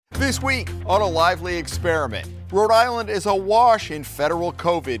This week on A Lively Experiment, Rhode Island is awash in federal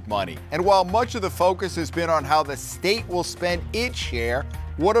COVID money. And while much of the focus has been on how the state will spend its share,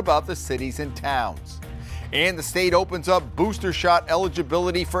 what about the cities and towns? And the state opens up booster shot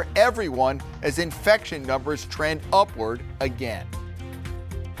eligibility for everyone as infection numbers trend upward again.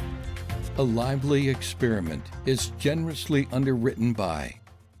 A Lively Experiment is generously underwritten by...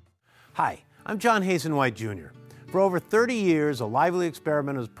 Hi, I'm John Hazen White Jr. For over 30 years, A Lively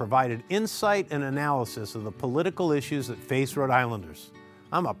Experiment has provided insight and analysis of the political issues that face Rhode Islanders.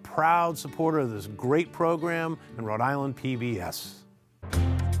 I'm a proud supporter of this great program and Rhode Island PBS.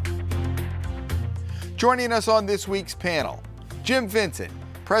 Joining us on this week's panel, Jim Vincent,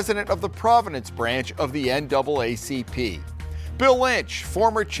 president of the Providence branch of the NAACP. Bill Lynch,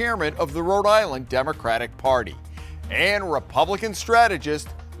 former chairman of the Rhode Island Democratic Party. And Republican strategist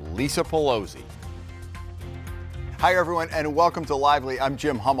Lisa Pelosi. Hi, everyone, and welcome to Lively. I'm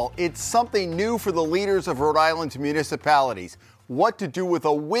Jim Hummel. It's something new for the leaders of Rhode Island's municipalities. What to do with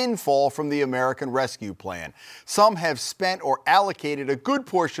a windfall from the American Rescue Plan. Some have spent or allocated a good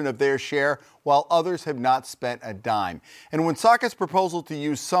portion of their share, while others have not spent a dime. And Woonsocket's proposal to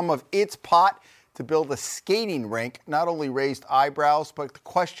use some of its pot to build a skating rink not only raised eyebrows, but the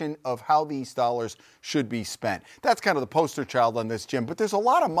question of how these dollars should be spent. That's kind of the poster child on this, Jim, but there's a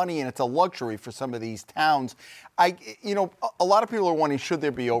lot of money and it's a luxury for some of these towns. A lot of people are wondering, should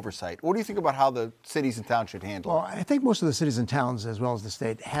there be oversight? What do you think about how the cities and towns should handle it? Well, I think most of the cities and towns, as well as the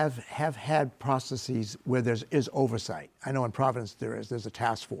state, have had processes where there is oversight. I know in Providence there's a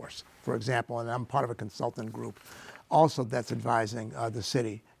task force, for example, and I'm part of a consultant group also that's advising the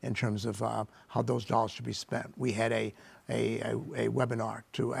city in terms of how those dollars should be spent. We had a webinar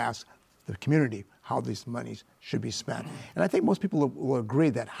to ask the community how these monies should be spent. And I think most people will agree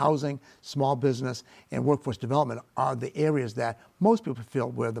that housing, small business, and workforce development are the areas that most people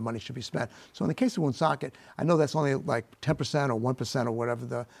feel where the money should be spent. So in the case of Woonsocket, I know that's only like 10% or 1% or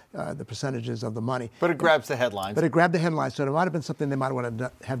whatever the percentages of the money. But it grabs the headlines. But it grabbed the headlines, so it might have been something they might want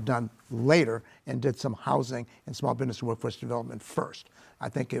to have done later and did some housing and small business and workforce development first. I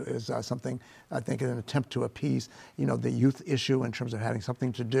think it was in an attempt to appease, the youth issue in terms of having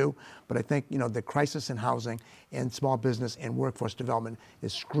something to do. But I think, the crisis in housing and small business and workforce development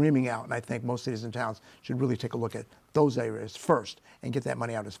is screaming out. And I think most cities and towns should really take a look at those areas first and get that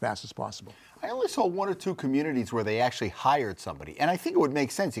money out as fast as possible. I only saw one or two communities where they actually hired somebody. And I think it would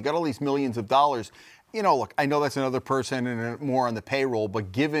make sense. You got all these millions of dollars. Look, I know that's another person and more on the payroll,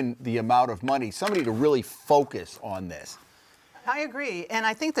 but given the amount of money, somebody to really focus on this. I agree. And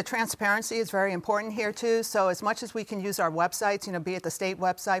I think the transparency is very important here, too. So as much as we can use our websites, be it the state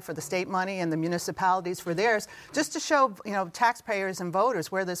website for the state money and the municipalities for theirs, just to show, taxpayers and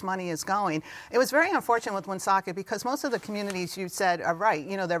voters where this money is going. It was very unfortunate with Woonsocket because most of the communities you said are right.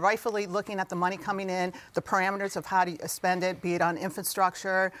 They're rightfully looking at the money coming in, the parameters of how to spend it, be it on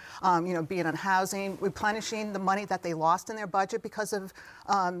infrastructure, be it on housing, replenishing the money that they lost in their budget because of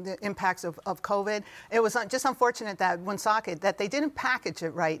the impacts of COVID. It was just unfortunate that Woonsocket, that they didn't package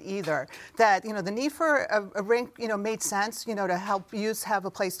it right either. That, the need for a rink, made sense, to help youth have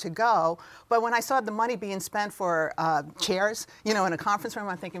a place to go. But when I saw the money being spent for chairs, in a conference room,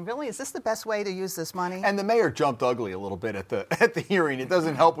 I'm thinking, really, is this the best way to use this money? And the mayor jumped ugly a little bit at the hearing. It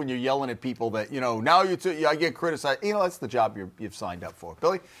doesn't help when you're yelling at people that, now I get criticized. That's the job you've signed up for.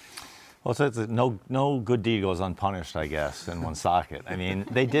 Billy? Well, so it's no good deed goes unpunished, I guess, in Woonsocket. I mean,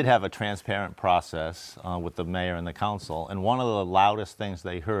 they did have a transparent process with the mayor and the council, and one of the loudest things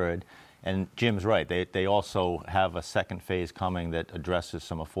they heard, and Jim's right, they also have a second phase coming that addresses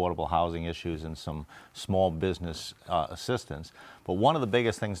some affordable housing issues and some small business assistance. But one of the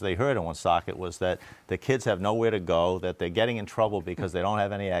biggest things they heard in Woonsocket was that the kids have nowhere to go, that they're getting in trouble because they don't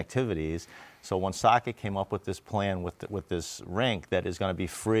have any activities. So Woonsocket came up with this plan with this rink that is going to be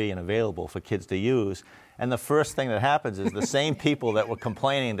free and available for kids to use. And the first thing that happens is the same people that were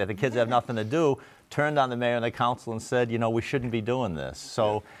complaining that the kids have nothing to do turned on the mayor and the council and said, we shouldn't be doing this.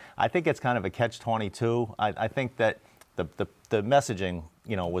 So I think it's kind of a catch-22. I think that the messaging,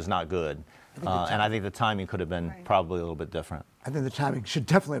 was not good. And I think the timing could have been probably a little bit different. I think the timing should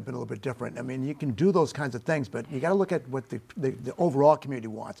definitely have been a little bit different. I mean, you can do those kinds of things, but you got to look at what the overall community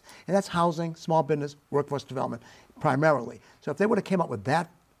wants. And that's housing, small business, workforce development, primarily. So if they would have came up with that,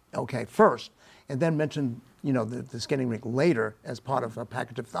 first, and then mentioned, the skating rink later as part of a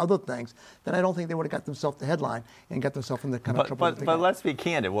package of other things, then I don't think they would have got themselves the headline and got themselves in the kind of trouble. But let's be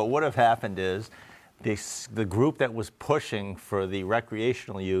candid. What would have happened is the group that was pushing for the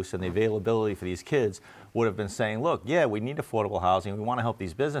recreational use and the availability for these kids would have been saying, look, yeah, we need affordable housing, we want to help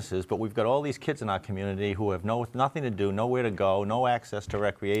these businesses, but we've got all these kids in our community who have nothing to do, nowhere to go, no access to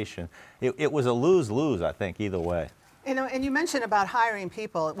recreation. It was a lose-lose, I think, either way. You know, and you mentioned about hiring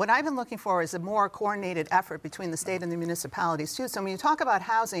people. What I've been looking for is a more coordinated effort between the state and the municipalities, too. So when you talk about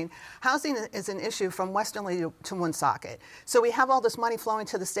housing, housing is an issue from Western Lee to Woonsocket. So we have all this money flowing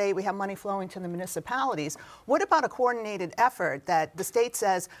to the state, we have money flowing to the municipalities. What about a coordinated effort that the state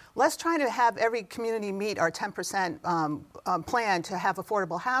says, let's try to have every community meet our 10% plan to have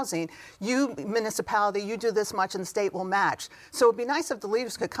affordable housing. You, municipality, you do this much and the state will match. So it would be nice if the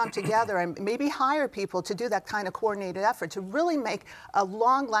leaders could come together and maybe hire people to do that kind of coordinated effort to really make a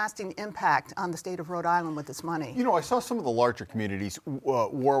long-lasting impact on the state of Rhode Island with this money. You know, I saw some of the larger communities,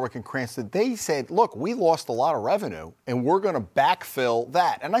 Warwick and Cranston, they said, look, we lost a lot of revenue and we're going to backfill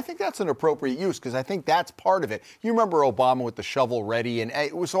that. And I think that's an appropriate use because I think that's part of it. You remember Obama with the shovel ready. And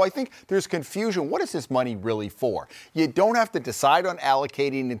so I think there's confusion. What is this money really for? You don't have to decide on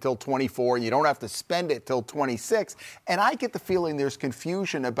allocating until 24. You don't have to spend it till 26. And I get the feeling there's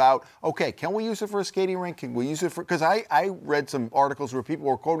confusion about, okay, can we use it for a skating rink? Can we use it for, because I read some articles where people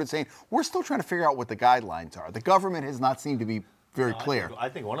were quoted saying, we're still trying to figure out what the guidelines are. The government has not seemed to be very clear. I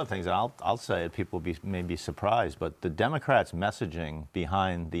think one of the things, and I'll say it, people may be surprised, but the Democrats' messaging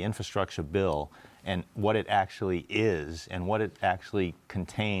behind the infrastructure bill and what it actually is and what it actually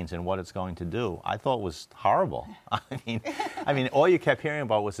contains and what it's going to do, I thought was horrible. I mean, all you kept hearing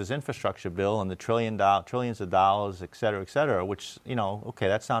about was this infrastructure bill and the trillions of dollars, et cetera, which, you know, okay,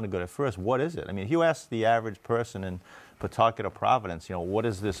 that sounded good at first. What is it? I mean, if you ask the average person in Pawtucket or Providence, you know, what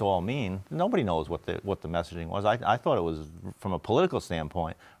does this all mean? Nobody knows what the messaging was. I thought it was, from a political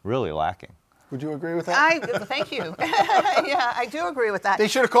standpoint, really lacking. Would you agree with that? Thank you. Yeah, I do agree with that. They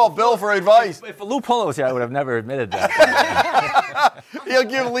should have called Bill for advice. If Lou Polo was here, I would have never admitted that. He'll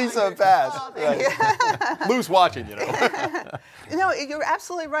give Lisa a pass. Oh, Lou's watching, you know. No, you're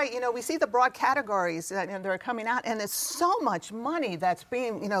absolutely right. You know, we see the broad categories that are coming out, and there's so much money that's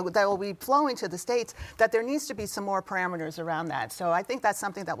being, you know, that will be flowing to the states that there needs to be some more parameters around that. So I think that's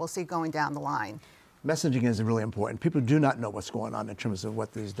something that we'll see going down the line. Messaging is really important. People do not know what's going on in terms of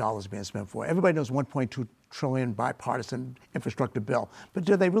what these dollars are being spent for. Everybody knows $1.2 trillion bipartisan infrastructure bill, but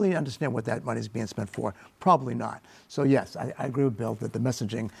do they really understand what that money is being spent for? Probably not. So yes, I agree with Bill that the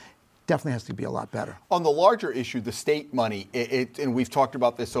messaging definitely has to be a lot better. On the larger issue, the state money, and we've talked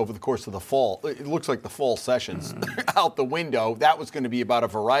about this over the course of the fall, it looks like the fall session's out the window. That was going to be about a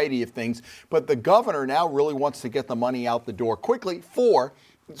variety of things, but the governor now really wants to get the money out the door quickly for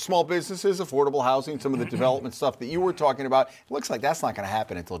small businesses, affordable housing, some of the development stuff that you were talking about. It looks like that's not going to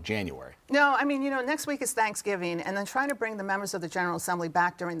happen until January. No, I mean, you know, next week is Thanksgiving, and then trying to bring the members of the General Assembly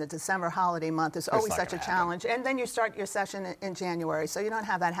back during the December holiday month is always such a challenge. And then you start your session in January, so you don't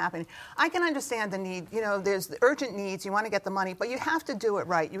have that happening. I can understand the need. You know, there's the urgent needs. You want to get the money, but you have to do it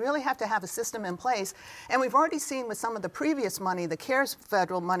right. You really have to have a system in place. And we've already seen with some of the previous money, the CARES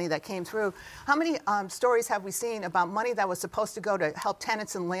federal money that came through, how many stories have we seen about money that was supposed to go to help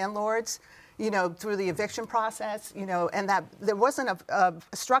tenants and landlords, you know, through the eviction process, you know, and that there wasn't a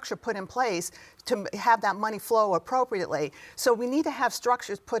structure put in place to have that money flow appropriately. So we need to have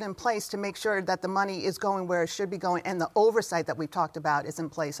structures put in place to make sure that the money is going where it should be going, and the oversight that we've talked about is in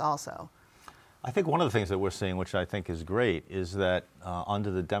place also. I think one of the things that we're seeing, which I think is great, is that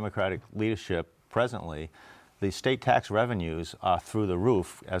under the Democratic leadership presently, the state tax revenues are through the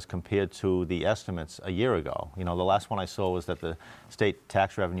roof as compared to the estimates a year ago. You know, the last one I saw was that the state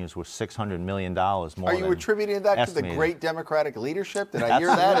tax revenues were $600 million more. Are you attributing that estimated. To the great Democratic leadership? Did I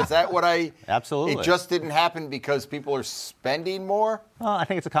hear that? Is that what I... Absolutely. It just didn't happen because people are spending more? Well, I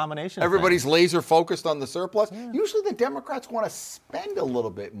think it's a combination. Everybody's laser focused on the surplus. Yeah. Usually the Democrats want to spend a little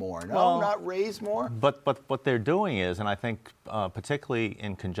bit more, not raise more. But what they're doing is, and I think particularly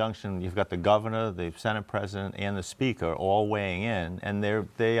in conjunction, you've got the governor, the Senate president, and the speaker all weighing in, and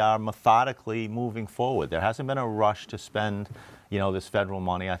they are methodically moving forward. There hasn't been a rush to spend, you know, this federal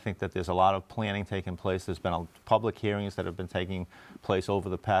money. I think that there's a lot of planning taking place. There's been public hearings that have been taking place over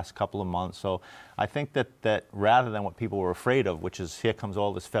the past couple of months. So I think that rather than what people were afraid of, which is here comes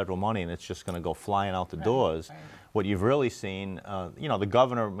all this federal money and it's just going to go flying out the doors, what you've really seen, you know, the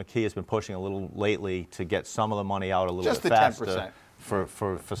Governor McKee has been pushing a little lately to get some of the money out a little bit faster 10%.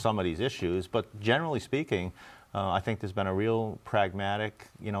 for some of these issues. But generally speaking, I think there's been a real pragmatic,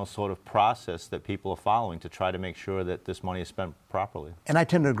 you know, sort of process that people are following to try to make sure that this money is spent properly. And I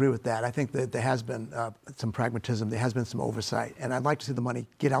tend to agree with that. I think that there has been some pragmatism. There has been some oversight. And I'd like to see the money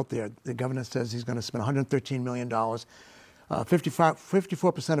get out there. The governor says he's going to spend $113 million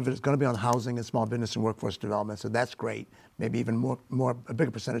 54% of it is going to be on housing and small business and workforce development, so that's great. Maybe even a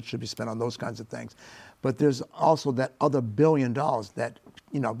bigger percentage should be spent on those kinds of things. But there's also that other $1 billion that,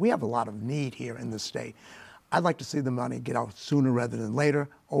 we have a lot of need here in this state. I'd like to see the money get out sooner rather than later.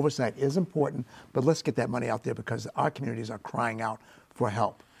 Oversight is important, but let's get that money out there because our communities are crying out for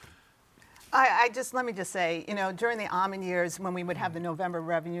help. Let me just say, during the almond years when we would have the November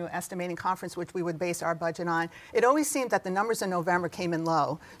revenue estimating conference, which we would base our budget on, it always seemed that the numbers in November came in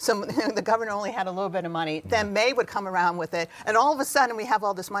low. So the governor only had a little bit of money. Then May would come around with it, and all of a sudden we have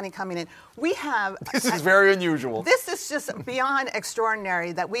all this money coming in. This is very unusual. This is just beyond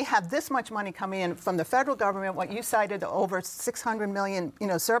extraordinary that we have this much money coming in from the federal government. What you cited, over $600 million,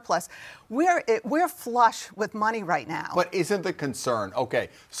 surplus. We're flush with money right now. But isn't the concern, okay,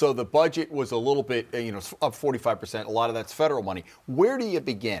 so the budget was a little bit, up 45%. A lot of that's federal money. Where do you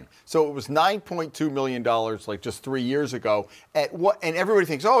begin? So it was $9.2 million like just 3 years ago. At what? And everybody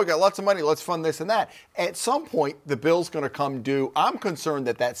thinks, we got lots of money, let's fund this and that. At some point, the bill's going to come due. I'm concerned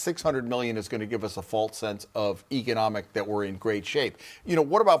that $600 million is going to give us a false sense of economic that we're in great shape.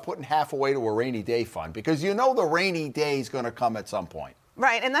 What about putting half away to a rainy day fund? Because the rainy day is going to come at some point.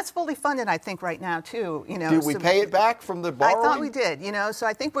 Right, and that's fully funded, I think, right now too. Did we pay it back from the borrowing? I thought we did. So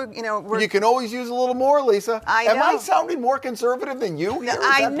I think we're. You can always use a little more, Lisa. I know. Am I sounding more conservative than you here?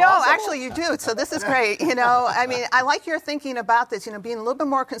 I know, possible? actually, you do. So this is great. I like your thinking about this. Being a little bit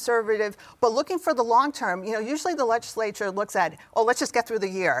more conservative, but looking for the long term. Usually the legislature looks at, let's just get through the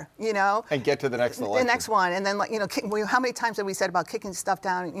year. And get to the next election. The next one, and then how many times have we said about kicking stuff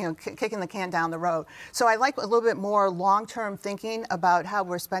down? Kicking the can down the road. So I like a little bit more long term thinking about how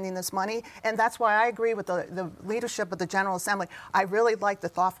we're spending this money, and that's why I agree with the leadership of the General Assembly. I really like the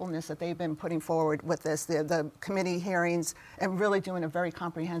thoughtfulness that they've been putting forward with this, the committee hearings, and really doing a very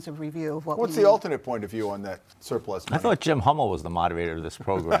comprehensive review of what What's we the need. alternate point of view on that surplus money? I thought Jim Hummel was the moderator of this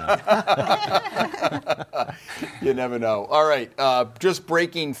program. You never know. All right, just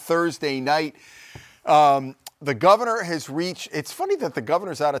breaking Thursday night. The governor has reached, it's funny that the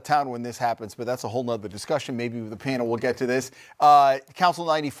governor's out of town when this happens, but that's a whole nother discussion. Maybe with the panel we'll get to this. Council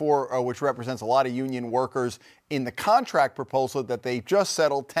 94, which represents a lot of union workers, in the contract proposal that they just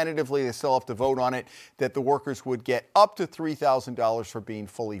settled tentatively, they still have to vote on it, that the workers would get up to $3,000 for being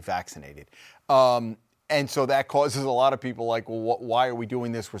fully vaccinated. And so that causes a lot of people like, well, why are we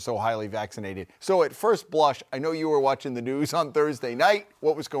doing this? We're so highly vaccinated. So at first blush, I know you were watching the news on Thursday night.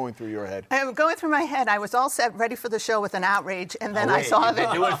 What was going through your head? Going through my head, I was all set, ready for the show with an outrage, and then I saw that.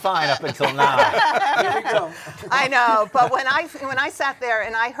 You've been doing fine up until now. Here we go. I know, but when I sat there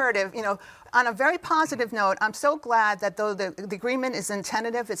and I heard it, on a very positive note, I'm so glad that though the agreement is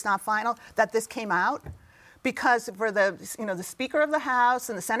tentative, it's not final, that this came out. Because for the Speaker of the House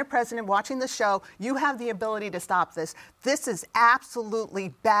and the Senate President watching the show, you have the ability to stop this. This is absolutely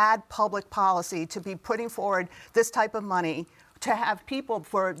bad public policy to be putting forward this type of money, to have people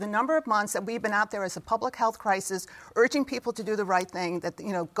for the number of months that we've been out there as a public health crisis, urging people to do the right thing, that,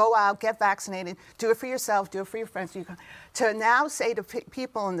 go out, get vaccinated, do it for yourself, do it for your friends. To now say to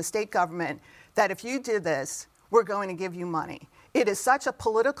people in the state government that if you did this, we're going to give you money. It is such a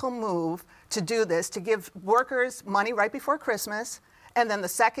political move to do this, to give workers money right before Christmas, and then the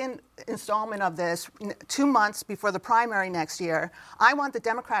second installment of this 2 months before the primary next year. I want the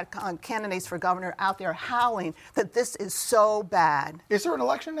Democratic candidates for governor out there howling that this is so bad. Is there an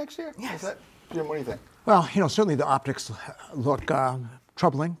election next year? Yes. Jim, what do you think? Well, certainly the optics look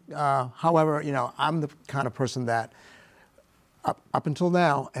troubling. However, I'm the kind of person that up until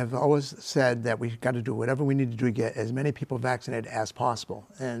now, have always said that we've got to do whatever we need to do to get as many people vaccinated as possible,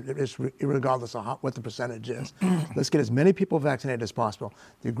 and it's regardless of what the percentage is. Let's get as many people vaccinated as possible.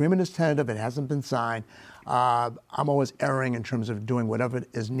 The agreement is tentative; it hasn't been signed. I'm always erring in terms of doing whatever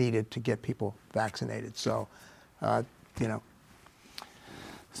is needed to get people vaccinated. So, So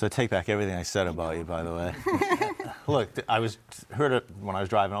take back everything I said about you, by the way. Look, I heard it when I was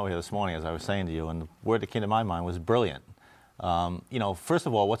driving over here this morning, as I was saying to you, and the word that came to my mind was brilliant. First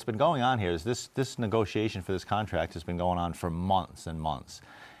of all, what's been going on here is this negotiation for this contract has been going on for months and months.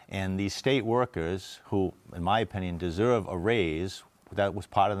 And these state workers, who, in my opinion, deserve a raise, that was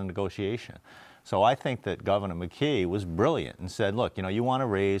part of the negotiation. So I think that Governor McKee was brilliant and said, look, you want a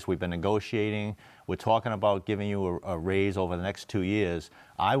raise, we've been negotiating, we're talking about giving you a raise over the next 2 years.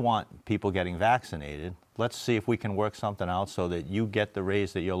 I want people getting vaccinated. Let's see if we can work something out so that you get the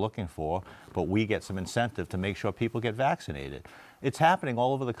raise that you're looking for, but we get some incentive to make sure people get vaccinated. It's happening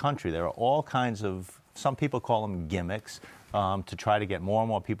all over the country. There are all kinds of, some people call them gimmicks, to try to get more and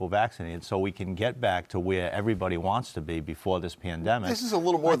more people vaccinated so we can get back to where everybody wants to be before this pandemic. This is a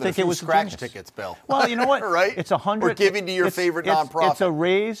little more than a few scratch tickets, Bill. Well, you know what? Right? It's 100. We're giving to your favorite nonprofit. It's a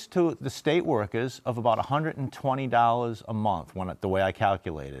raise to the state workers of about $120 a month, the way I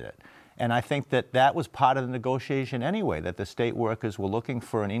calculated it. And I think that was part of the negotiation anyway, that the state workers were looking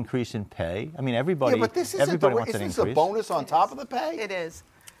for an increase in pay. I mean, everybody wants an increase. Is this a bonus on top of the pay? It is.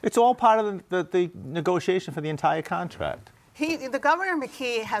 It's all part of the negotiation for the entire contract. The Governor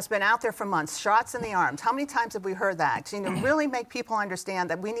McKee has been out there for months, shots in the arms. How many times have we heard that? To really make people understand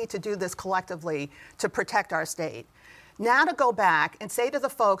that we need to do this collectively to protect our state. Now to go back and say to the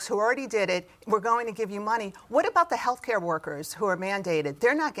folks who already did it, we're going to give you money. What about the healthcare workers who are mandated?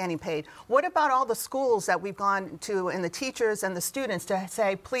 They're not getting paid. What about all the schools that we've gone to and the teachers and the students to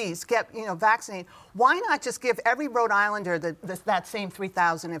say, please get vaccinated? Why not just give every Rhode Islander that same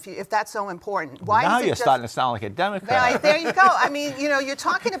 $3,000 if that's so important? Why now is it you're starting to sound like a Democrat. Right, there you go. I mean, you're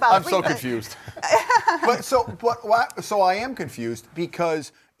talking about. I'm so confused. So I am confused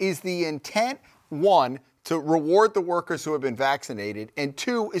because is the intent, one, to reward the workers who have been vaccinated, and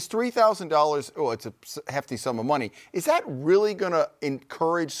two, is $3,000, it's a hefty sum of money, is that really going to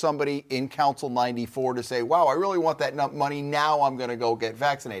encourage somebody in Council 94 to say, wow, I really want that money, now I'm going to go get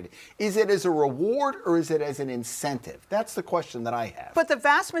vaccinated? Is it as a reward or is it as an incentive? That's the question that I have. But the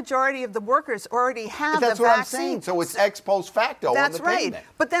vast majority of the workers already have the vaccine. That's what I'm saying, so it's ex post facto. That's on the payment. right.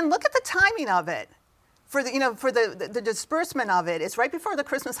 But then look at the timing of it. For the disbursement of it, it's right before the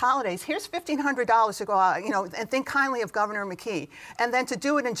Christmas holidays. Here's $1,500 to go out, and think kindly of Governor McKee. And then to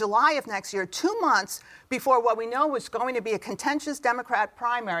do it in July of next year, 2 months before what we know was going to be a contentious Democrat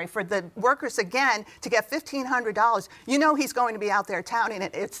primary for the workers again to get $1,500. He's going to be out there touting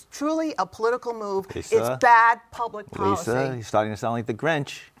it. It's truly a political move. Lisa, it's bad public policy. Lisa, you're starting to sound like the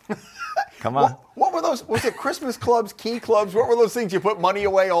Grinch. Come on. What were those? Was it Christmas clubs, key clubs? What were those things you put money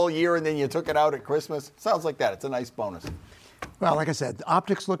away all year and then you took it out at Christmas? Sounds like that. It's a nice bonus. Well, like I said, the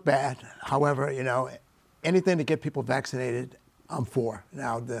optics look bad. However, anything to get people vaccinated, I'm for.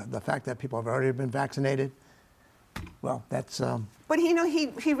 Now, the fact that people have already been vaccinated, well, that's... But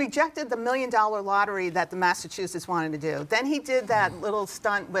he rejected the $1 million lottery that the Massachusetts wanted to do. Then he did that little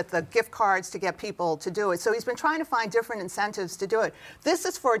stunt with the gift cards to get people to do it. So he's been trying to find different incentives to do it. This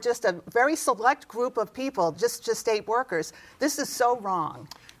is for just a very select group of people, just state workers. This is so wrong.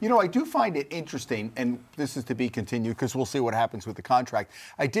 I do find it interesting, and this is to be continued because we'll see what happens with the contract.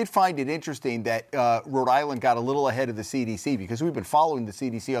 I did find it interesting that Rhode Island got a little ahead of the CDC because we've been following the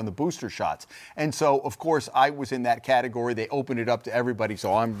CDC on the booster shots. And so, of course, I was in that category. They opened it up to everybody.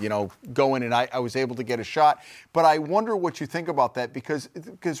 So I'm, going and I was able to get a shot. But I wonder what you think about that because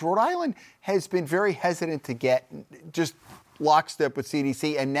Rhode Island has been very hesitant to get just lockstep with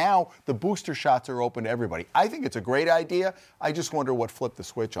CDC, and now the booster shots are open to everybody. I think it's a great idea. I just wonder what flipped the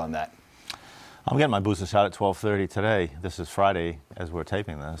switch on that. I'm getting my booster shot at 12:30 today. This is Friday as we're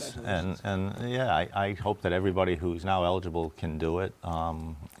taping this, and yeah, I hope that everybody who's now eligible can do it.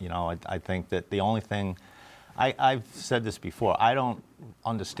 I think that the only thing I've said this before. I don't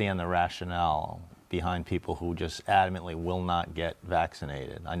understand the rationale behind people who just adamantly will not get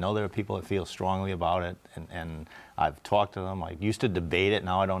vaccinated. I know there are people that feel strongly about it, and I've talked to them. I used to debate it.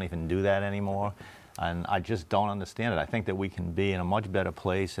 Now I don't even do that anymore. And I just don't understand it. I think that we can be in a much better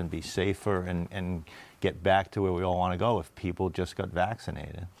place and be safer and get back to where we all want to go if people just got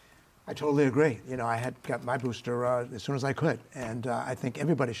vaccinated. I totally agree. I had got my booster as soon as I could, and I think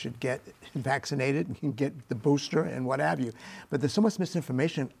everybody should get vaccinated and get the booster and what have you. But there's so much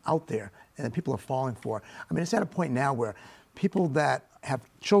misinformation out there, and people are falling for it. I mean, it's at a point now where people that have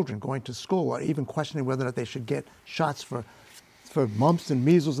children going to school are even questioning whether or not they should get shots for mumps and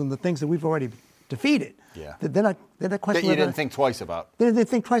measles and the things that we've already defeated. Yeah. They're not questioning. That you didn't think twice about. They didn't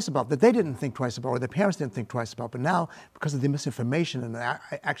think twice about, that they didn't think twice about, or their parents didn't think twice about. But now, because of the misinformation and the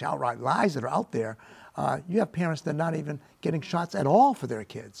actually outright lies that are out there, you have parents that are not even getting shots at all for their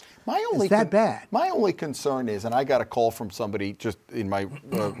kids. It's that bad. My only concern is, and I got a call from somebody just in my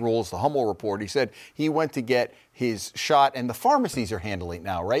role as the Hummel Report. He said he went to get his shot, and the pharmacies are handling it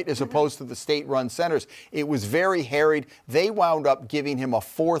now, right? As opposed to the state-run centers. It was very harried. They wound up giving him a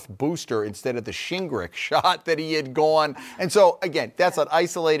fourth booster instead of the Shingrix shot that he had gone. And so, again, that's an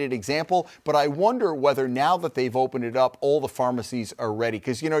isolated example, but I wonder whether now that they've opened it up, all the pharmacies are ready.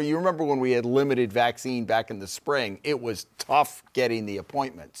 Because, you remember when we had limited vaccine back in the spring, it was tough getting the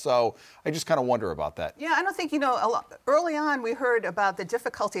appointment. So I just kind of wonder about that. Yeah, I don't think, early on we heard about the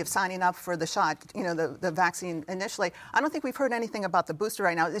difficulty of signing up for the shot, the vaccine initially. I don't think we've heard anything about the booster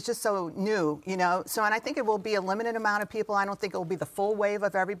right now. It's just so new, So, and I think it will be a limited amount of people. I don't think it will be the full wave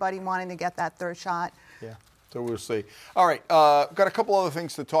of everybody wanting to get that third shot. Yeah. So we'll see. All right, got a couple other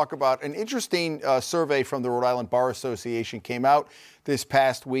things to talk about. An interesting survey from the Rhode Island Bar Association came out this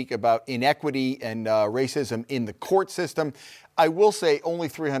past week about inequity and racism in the court system. I will say only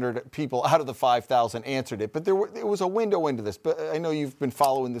 300 people out of the 5,000 answered it, but there was a window into this. But I know you've been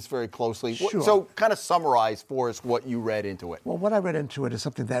following this very closely. Sure. So kind of summarize for us what you read into it. Well, what I read into it is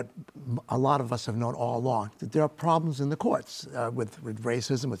something that a lot of us have known all along, that there are problems in the courts with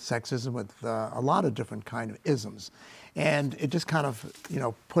racism, with sexism, with a lot of different kind of isms. And it just kind of,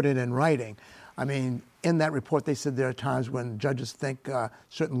 put it in writing. I mean, in that report, they said there are times when judges think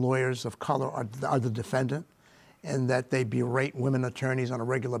certain lawyers of color are the defendant, and that they berate women attorneys on a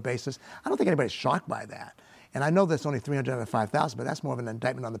regular basis. I don't think anybody's shocked by that. And I know that's only 300 out of 5,000, but that's more of an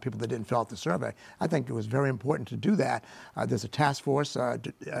indictment on the people that didn't fill out the survey. I think it was very important to do that. There's a task force,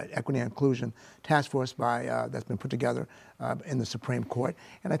 Equity and Inclusion Task Force that's been put together in the Supreme Court,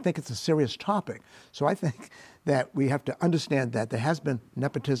 and I think it's a serious topic. So I think that we have to understand that there has been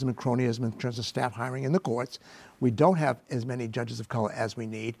nepotism and cronyism in terms of staff hiring in the courts. We don't have as many judges of color as we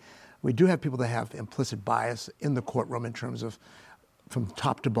need. We do have people that have implicit bias in the courtroom in terms of from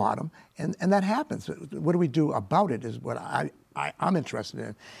top to bottom, and that happens. What do we do about it is what I'm interested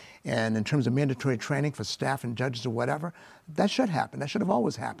in. And in terms of mandatory training for staff and judges or whatever, that should happen. That should have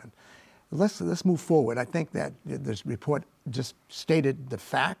always happened. Let's move forward. I think that this report just stated the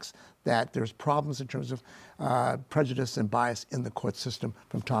facts, that there's problems in terms of prejudice and bias in the court system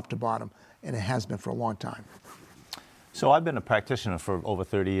from top to bottom, and it has been for a long time. So I've been a practitioner for over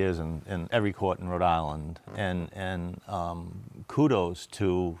 30 years in every court in Rhode Island, and kudos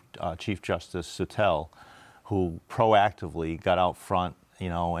to Chief Justice Suttell, who proactively got out front,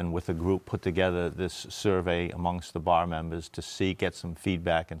 and with a group put together this survey amongst the bar members to get some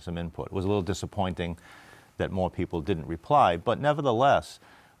feedback and some input. It was a little disappointing that more people didn't reply, but nevertheless,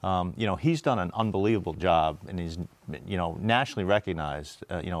 he's done an unbelievable job, and he's, nationally recognized,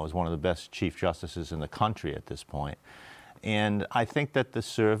 as one of the best Chief Justices in the country at this point. And I think that the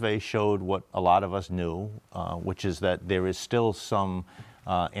survey showed what a lot of us knew, which is that there is still some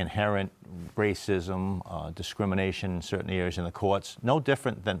inherent racism, discrimination in certain areas in the courts, no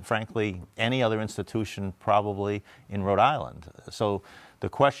different than, frankly, any other institution probably in Rhode Island. So the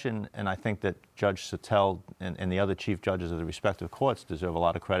question, and I think that Judge Suttell and the other chief judges of the respective courts deserve a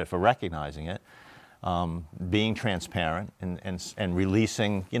lot of credit for recognizing it, being transparent and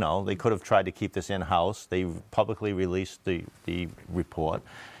releasing, they could have tried to keep this in-house. They publicly released the report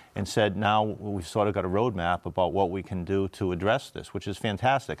and said, now we've sort of got a roadmap about what we can do to address this, which is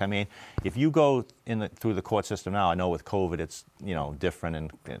fantastic. I mean, if you go through the court system now, I know with COVID it's,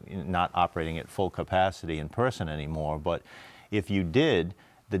 different and not operating at full capacity in person anymore, but if you did,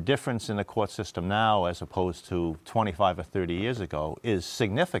 the difference in the court system now as opposed to 25 or 30 years ago is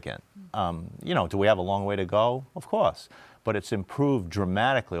significant. Do we have a long way to go? Of course. But it's improved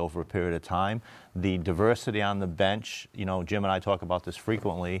dramatically over a period of time. The diversity on the bench, Jim and I talk about this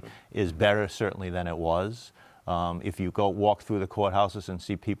frequently, is better certainly than it was. If you go walk through the courthouses and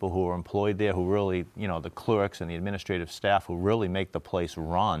see people who are employed there who really, the clerks and the administrative staff who really make the place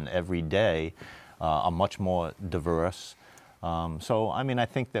run every day are much more diverse. I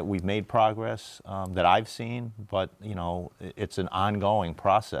think that we've made progress that I've seen, but, it's an ongoing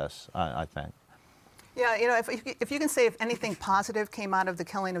process, I think. Yeah, if you can say if anything positive came out of the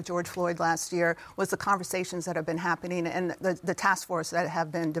killing of George Floyd last year was the conversations that have been happening and the task force that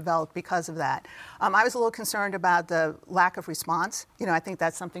have been developed because of that. I was a little concerned about the lack of response. I think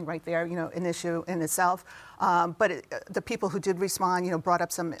that's something right there, an issue in itself. But the people who did respond, brought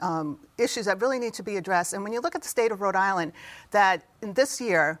up some issues that really need to be addressed. And when you look at the state of Rhode Island, that in this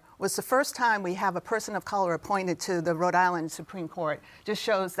year was the first time we have a person of color appointed to the Rhode Island Supreme Court, just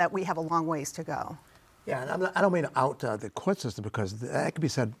shows that we have a long ways to go. Yeah, and I don't mean to out the court system because that could be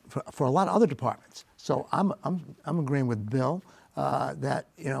said for a lot of other departments. So I'm agreeing with Bill that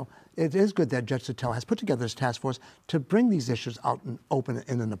it is good that Judge Suttell has put together this task force to bring these issues out and open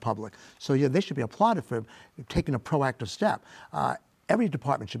and in the public. So yeah, they should be applauded for taking a proactive step. Every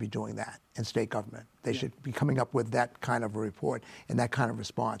department should be doing that in state government. They should be coming up with that kind of a report and that kind of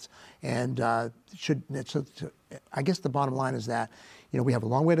response. And I guess the bottom line is that we have a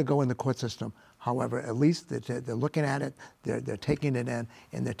long way to go in the court system. However, at least they're looking at it, they're taking it in,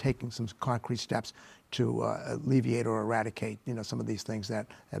 and they're taking some concrete steps to alleviate or eradicate, some of these things that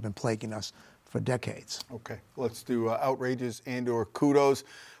have been plaguing us for decades. Okay, let's do outrages and/or kudos.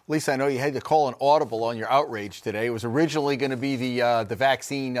 Lisa, I know you had to call an audible on your outrage today. It was originally going to be the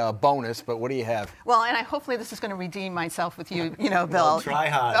vaccine bonus, but what do you have? Well, and hopefully this is going to redeem myself with you, Bill. Well, try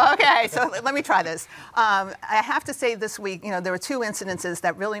hard. Okay, so let me try this. I have to say this week, there were two incidences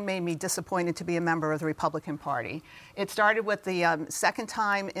that really made me disappointed to be a member of the Republican Party. It started with the second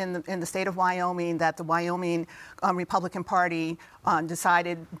time in the state of Wyoming that the Wyoming Republican Party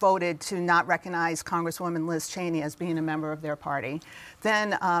voted to not recognize Congresswoman Liz Cheney as being a member of their party.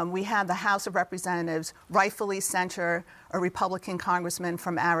 Then we had the House of Representatives rightfully censure a Republican congressman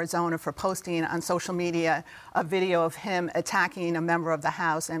from Arizona for posting on social media a video of him attacking a member of the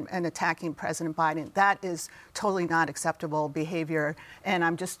House and attacking President Biden. That is totally not acceptable behavior, and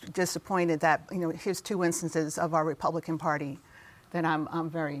I'm just disappointed that here's two instances of our Republican Party that I'm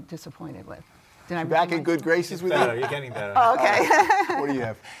very disappointed with. Back in good graces with you? You're getting better. Oh, okay. What do you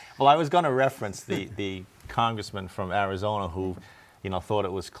have? Well, I was going to reference the congressman from Arizona who, thought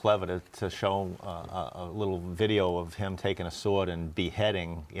it was clever to show a little video of him taking a sword and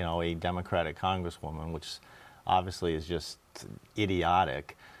beheading, a Democratic congresswoman, which obviously is just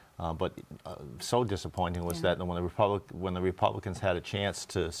idiotic. But so disappointing was that when the Republicans had a chance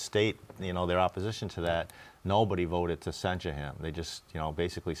to state, their opposition to that, nobody voted to censure him. They just,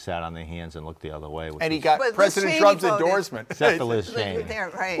 basically sat on their hands and looked the other way. And he got President Trump's endorsement. Except for Liz Cheney.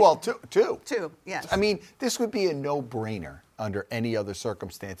 Right. Well, two. Two, yes. I mean, this would be a no-brainer under any other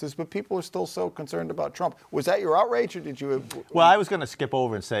circumstances, but people are still so concerned about Trump. Was that your outrage, or did you? Well, I was going to skip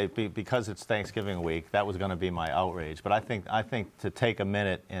over and say because it's Thanksgiving week, that was going to be my outrage. But I think to take a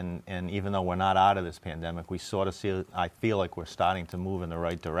minute and even though we're not out of this pandemic, we sort of I feel like we're starting to move in the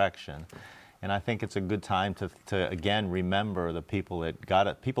right direction. And I think it's a good time to again remember the people that got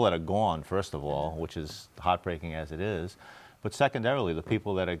it, people that are gone, first of all, which is heartbreaking as it is. But secondarily, the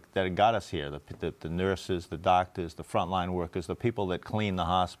people that got us here, the nurses, the doctors, the frontline workers, the people that clean the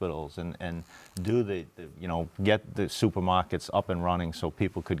hospitals and do get the supermarkets up and running so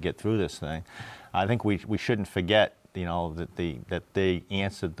people could get through this thing. I think we shouldn't forget, that they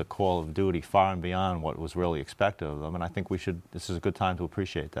answered the call of duty far and beyond what was really expected of them. And I think this is a good time to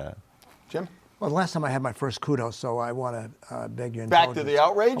appreciate that. Jim? Well, the last time I had my first kudos, so I want to beg your indulgence. Back to the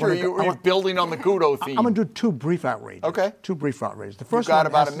outrage, or are you building on the kudo theme? I'm going to do two brief outrages. Okay. Two brief outrages. The first You've got one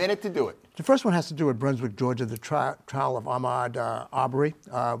about a minute to do it. The first one has to do with Brunswick, Georgia, the trial of Ahmaud Arbery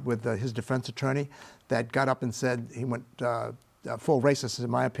with his defense attorney that got up and said he went full racist, in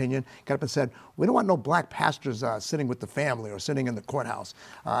my opinion, got up and said, we don't want no black pastors sitting with the family or sitting in the courthouse.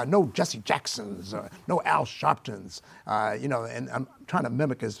 No Jesse Jacksons, no Al Sharptons, and I'm trying to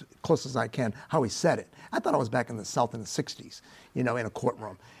mimic as close as I can how he said it. I thought I was back in the South in the 60s, in a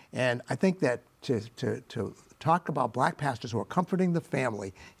courtroom. And I think that to talk about black pastors who are comforting the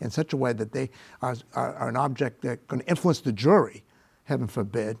family in such a way that they are an object that's going to influence the jury, heaven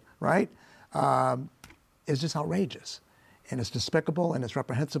forbid, right, is just outrageous. And it's despicable and it's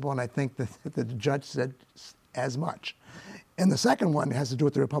reprehensible, and I think that the judge said as much. And the second one has to do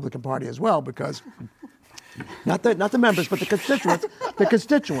with the Republican Party as well, because not the members, but the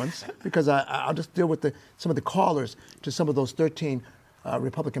constituents, because I'll just deal with some of the callers to some of those 13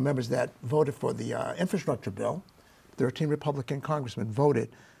 Republican members that voted for the infrastructure bill. 13 Republican congressmen voted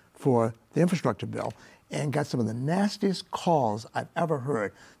for the infrastructure bill and got some of the nastiest calls I've ever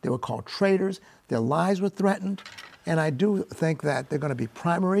heard. They were called traitors. Their lives were threatened. And I do think that they're going to be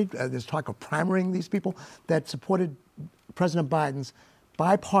primaried. There's talk of primarying these people that supported President Biden's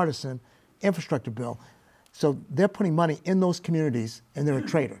bipartisan infrastructure bill. So they're putting money in those communities, and they're a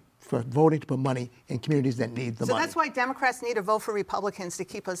traitor for voting to put money in communities that need the money. So that's why Democrats need to vote for Republicans to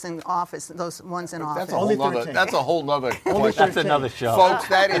keep us in office, those ones in office. That's a whole nother question. That's another show. Folks,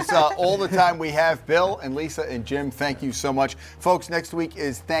 that is all the time we have. Bill and Lisa and Jim, thank you so much. Folks, next week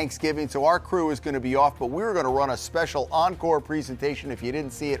is Thanksgiving, so our crew is going to be off, but we're going to run a special encore presentation. If you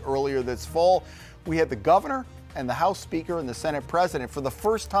didn't see it earlier this fall, we had the governor and the House Speaker and the Senate President for the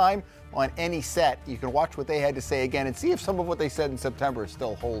first time on any set. You can watch what they had to say again and see if some of what they said in September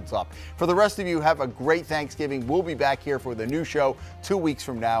still holds up. For the rest of you, have a great Thanksgiving. We'll be back here for the new show 2 weeks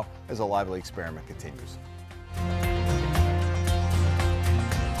from now as A Lively Experiment continues.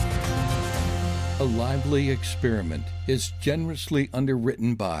 A Lively Experiment is generously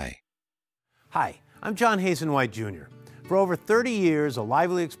underwritten by... Hi, I'm John Hazen White Jr. For over 30 years, A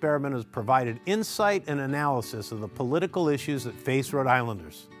Lively Experiment has provided insight and analysis of the political issues that face Rhode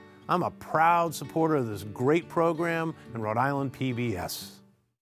Islanders. I'm a proud supporter of this great program and Rhode Island PBS.